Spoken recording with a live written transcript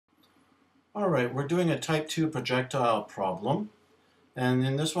All right, we're doing a type 2 projectile problem. And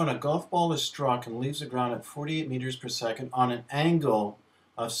in this one, a golf ball is struck and leaves the ground at 48 meters per second on an angle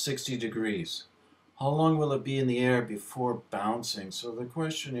of 60 degrees. How long will it be in the air before bouncing? So the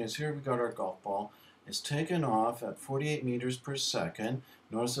question is, here we got our golf ball. It's taken off at 48 meters per second.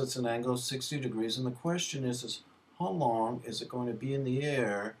 Notice it's an angle of 60 degrees. And the question is how long is it going to be in the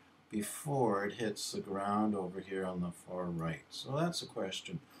air before it hits the ground over here on the far right? So that's the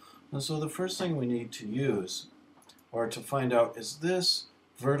question. And so the first thing we need to use or to find out is this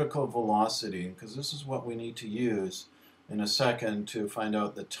vertical velocity, because this is what we need to use in a second to find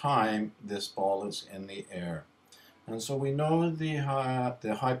out the time this ball is in the air. And so we know the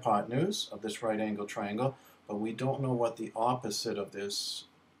hypotenuse of this right angle triangle, but we don't know what the opposite of this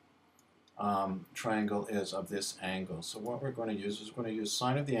triangle is of this angle. So what we're going to use is we're going to use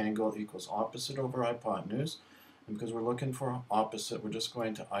sine of the angle equals opposite over hypotenuse. And because we're looking for opposite, we're just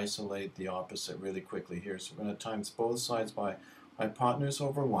going to isolate the opposite really quickly here. So we're going to times both sides by hypotenuse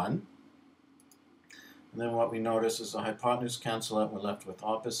over 1. And then what we notice is the hypotenuse cancel out. We're left with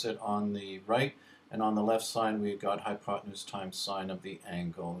opposite on the right. And on the left side, we've got hypotenuse times sine of the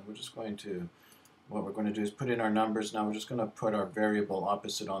angle. And we're just going to, what we're going to do is put in our numbers. Now we're just going to put our variable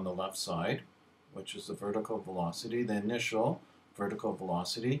opposite on the left side, which is the vertical velocity, the initial vertical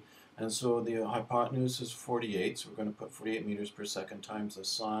velocity. And so the hypotenuse is 48, so we're going to put 48 meters per second times the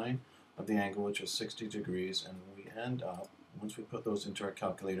sine of the angle, which is 60 degrees, and we end up, once we put those into our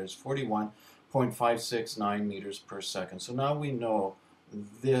calculators, 41.569 meters per second. So now we know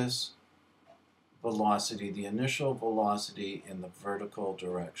this velocity, the initial velocity in the vertical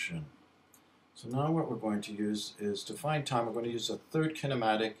direction. So now what we're going to use is to find time, we're going to use a third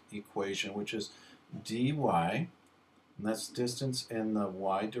kinematic equation, which is dy, and that's distance in the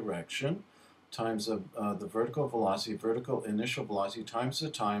y direction, times the vertical velocity, vertical initial velocity, times the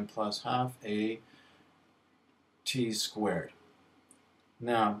time, plus half a t squared.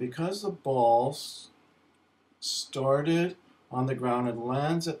 Now, because the ball started on the ground and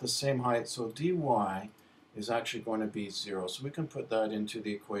lands at the same height, so dy is actually going to be 0. So we can put that into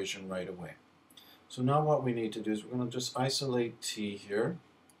the equation right away. So now what we need to do is we're going to just isolate t here.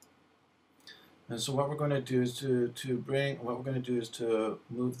 And so what we're going to do is to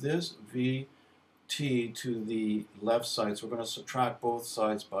move this vt to the left side. So we're going to subtract both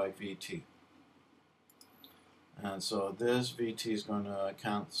sides by vt. And so this vt is going to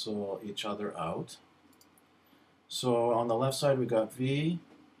cancel each other out. So on the left side we got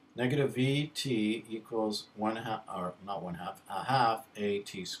negative vt equals a half a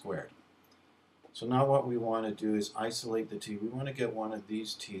t squared. So now what we want to do is isolate the t. We want to get one of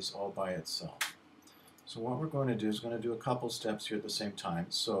these t's all by itself. So what we're going to do is going to do a couple steps here at the same time.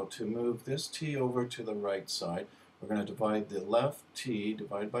 So to move this t over to the right side, we're going to divide the left t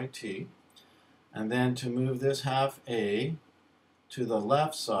divided by t. And then to move this half a to the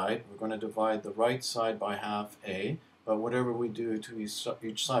left side, we're going to divide the right side by half a. But whatever we do to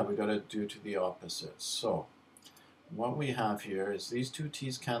each side, we've got to do to the opposite. So what we have here is these two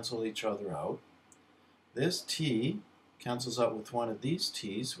t's cancel each other out. This t cancels out with one of these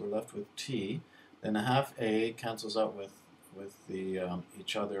t's. We're left with t. Then a half a cancels out with the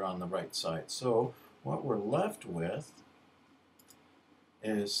each other on the right side. So what we're left with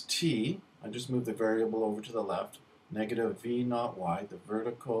is t. I just moved the variable over to the left. Negative v naught y, the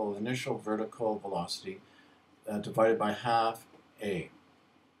initial vertical velocity, divided by half a,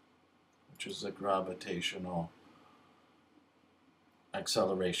 which is the gravitational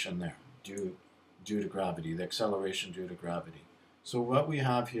acceleration there, due to gravity, the acceleration due to gravity. So what we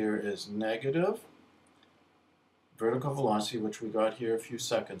have here is negative vertical velocity, which we got here a few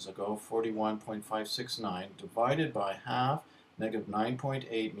seconds ago, 41.569, divided by half, negative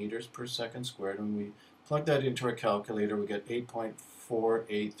 9.8 meters per second squared. When we plug that into our calculator, we get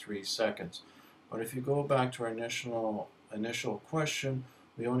 8.483 seconds. But if you go back to our initial question,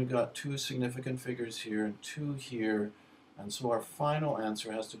 we only got 2 significant figures here and 2 here. And so our final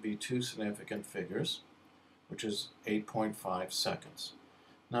answer has to be 2 significant figures, which is 8.5 seconds.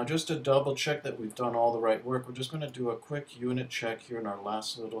 Now just to double check that we've done all the right work, we're just going to do a quick unit check here in our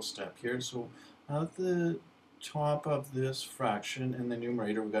last little step here. So at the top of this fraction in the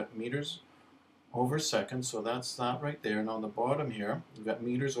numerator, we've got meters over seconds, so that's that right there. And on the bottom here, we've got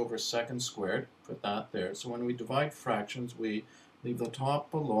meters over seconds squared, put that there. So when we divide fractions, we leave the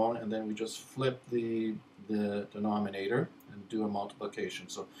top alone, and then we just flip the denominator and do a multiplication.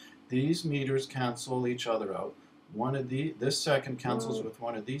 So these meters cancel each other out. This second cancels with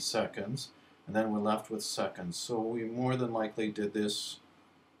one of these seconds, and then we're left with seconds. So we more than likely did this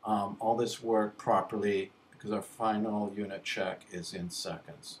all this work properly because our final unit check is in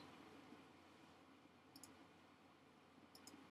seconds.